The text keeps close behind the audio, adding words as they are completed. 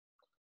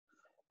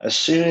As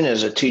soon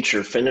as a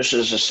teacher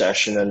finishes a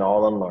session in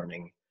All in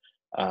Learning,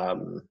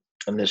 um,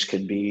 and this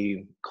could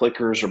be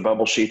clickers or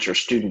bubble sheets or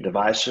student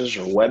devices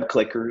or web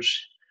clickers,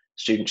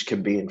 students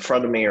could be in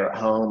front of me or at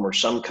home or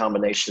some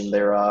combination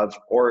thereof,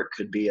 or it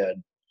could be a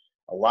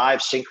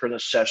live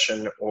synchronous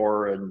session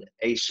or an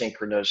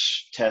asynchronous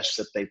test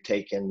that they've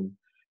taken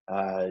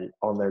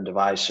on their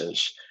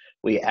devices.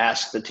 We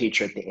ask the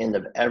teacher at the end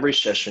of every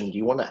session, do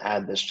you want to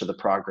add this to the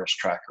progress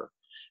tracker?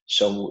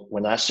 So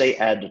when I say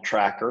add to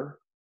tracker,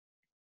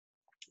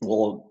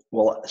 we'll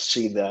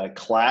see the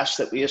class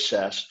that we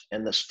assessed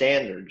and the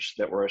standards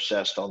that were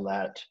assessed on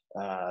that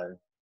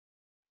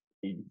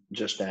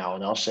just now,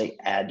 and I'll say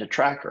add to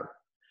tracker.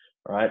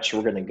 All right, so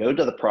we're going to go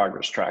to the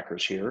progress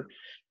trackers here,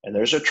 and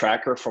there's a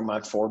tracker for my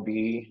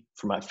 4B,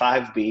 for my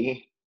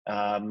 5B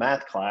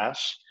math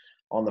class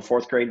on the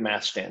 4th grade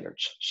math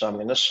standards. So I'm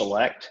going to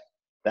select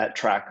that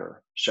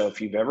tracker. So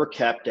if you've ever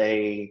kept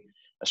a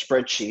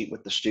spreadsheet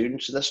with the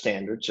students and the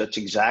standards, that's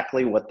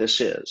exactly what this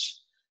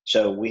is.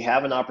 So we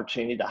have an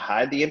opportunity to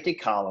hide the empty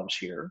columns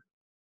here,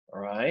 all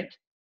right,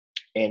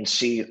 and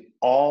see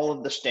all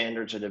of the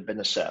standards that have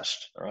been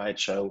assessed, all right?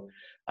 So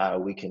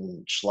we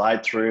can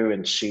slide through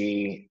and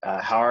see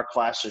how our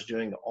class is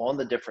doing on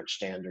the different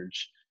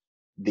standards.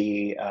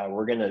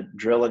 We're gonna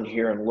drill in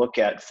here and look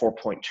at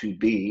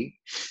 4.2b.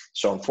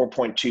 So on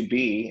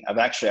 4.2b, I've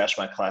actually asked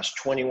my class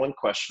 21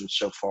 questions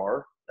so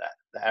far.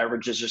 The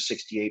average is a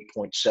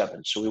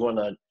 68.7. So we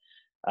wanna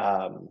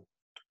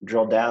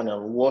drill down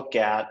and look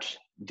at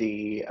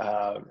the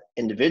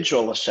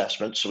individual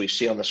assessments. So we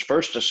see on this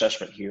first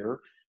assessment here,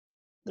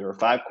 there were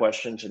 5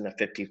 questions in the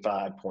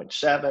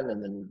 55.7,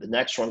 and then the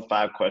next one,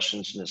 5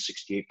 questions in the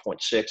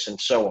 68.6, and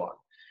so on.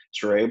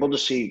 So we're able to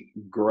see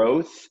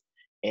growth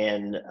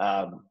and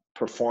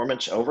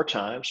performance over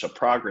time, so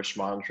progress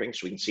monitoring,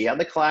 so we can see how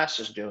the class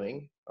is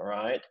doing, all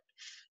right?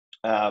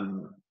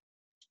 And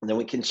then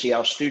we can see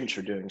how students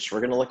are doing. So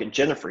we're gonna look at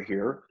Jennifer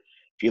here.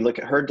 If you look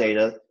at her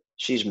data,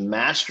 she's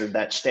mastered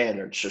that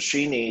standard. So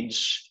she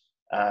needs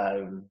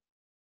a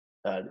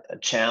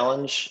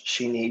challenge,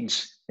 she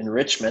needs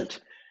enrichment.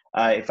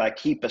 If I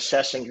keep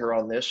assessing her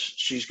on this,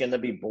 she's going to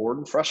be bored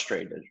and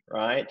frustrated,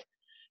 right?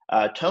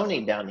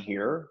 Tony down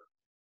here,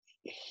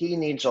 he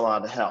needs a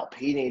lot of help.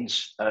 He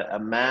needs a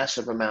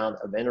massive amount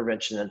of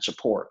intervention and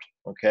support,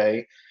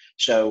 okay?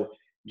 So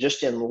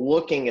just in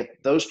looking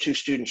at those 2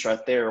 students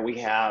right there, we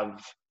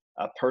have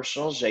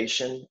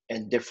personalization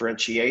and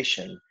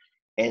differentiation.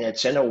 And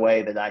it's in a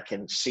way that I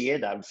can see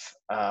it.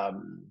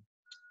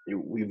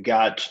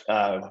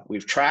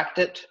 We've tracked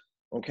it,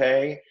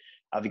 okay?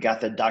 I've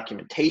got the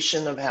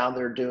documentation of how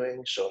they're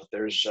doing. So if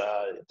there's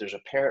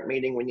a parent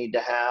meeting we need to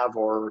have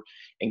or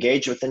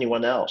engage with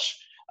anyone else,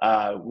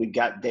 we've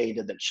got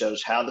data that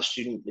shows how the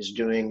student is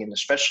doing, and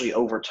especially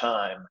over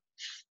time.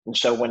 And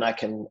so when I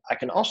can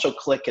also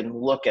click and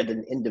look at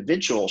an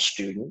individual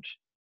student,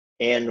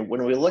 and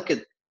when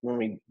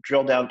we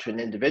drill down to an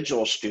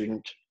individual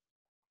student,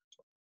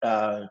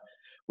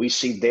 we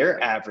see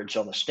their average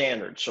on the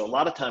standard. So a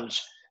lot of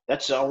times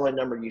that's the only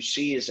number you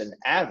see is an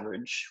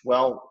average.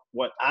 Well,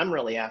 what I'm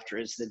really after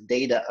is the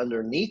data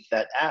underneath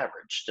that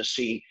average to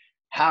see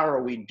how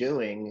are we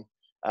doing,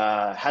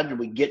 how did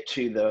we get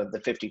to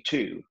the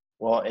 52?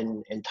 Well,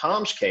 in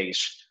Tom's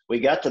case, we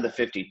got to the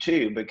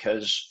 52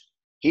 because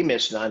he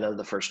missed 9 of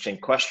the first 10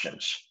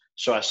 questions.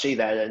 So I see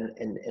that,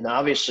 and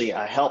obviously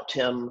I helped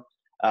him.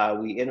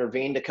 We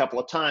intervened a couple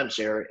of times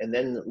there, and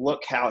then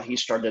look how he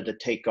started to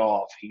take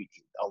off.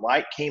 A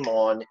light came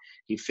on,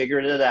 he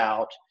figured it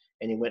out,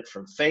 and he went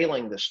from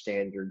failing the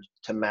standard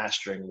to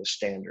mastering the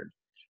standard.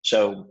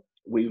 So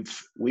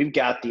we've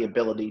got the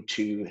ability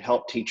to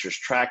help teachers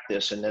track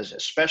this, and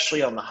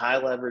especially on the high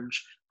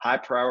leverage, high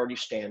priority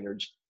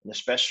standards, and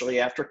especially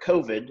after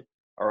COVID,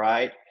 all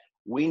right,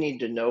 we need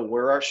to know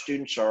where our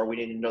students are. We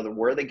need to know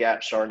where the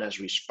gaps are, and as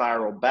we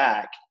spiral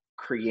back,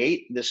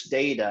 create this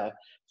data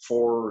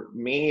for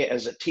me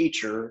as a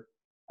teacher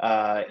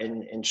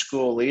and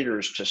school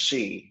leaders to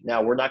see.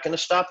 Now, we're not going to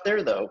stop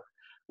there, though.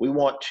 We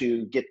want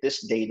to get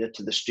this data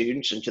to the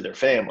students and to their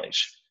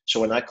families. So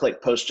when I click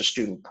Post to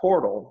Student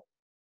Portal,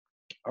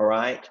 all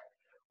right,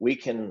 we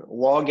can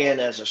log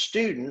in as a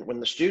student. When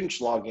the students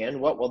log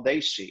in, what will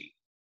they see?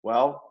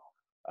 Well,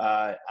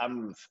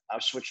 I've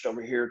switched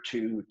over here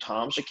to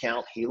Tom's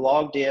account. He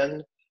logged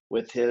in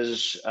with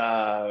his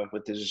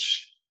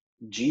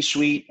G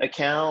Suite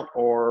account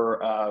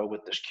or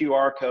with this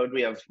QR code.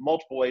 We have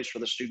multiple ways for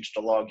the students to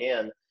log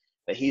in,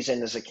 but he's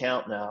in his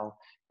account now.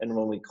 And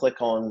when we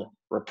click on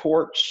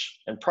reports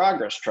and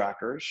progress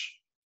trackers,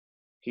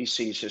 he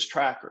sees his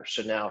tracker.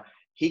 So now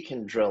he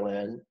can drill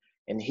in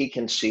and he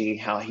can see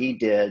how he's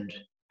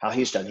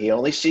done. He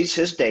only sees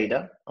his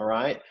data, all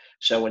right?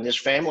 So when his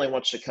family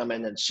wants to come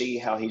in and see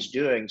how he's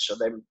doing, so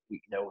they,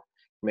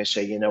 may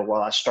say,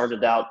 well, I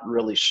started out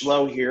really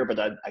slow here, but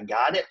I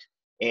got it.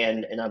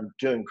 And I'm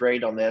doing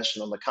great on this.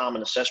 And on the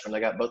common assessment, I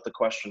got both the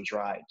questions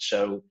right.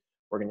 So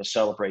we're going to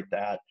celebrate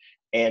that.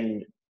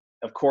 And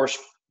of course,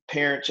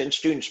 parents and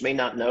students may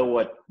not know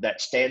what that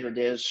standard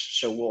is.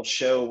 So we'll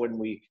show, when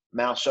we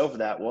mouse over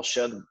that, we'll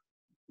show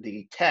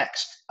the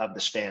text of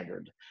the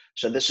standard.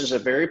 So this is a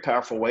very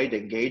powerful way to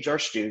engage our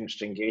students,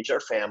 to engage our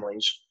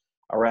families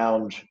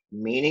around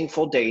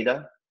meaningful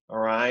data, all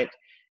right,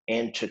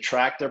 and to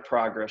track their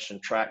progress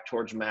and track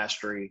towards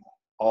mastery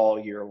all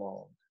year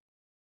long.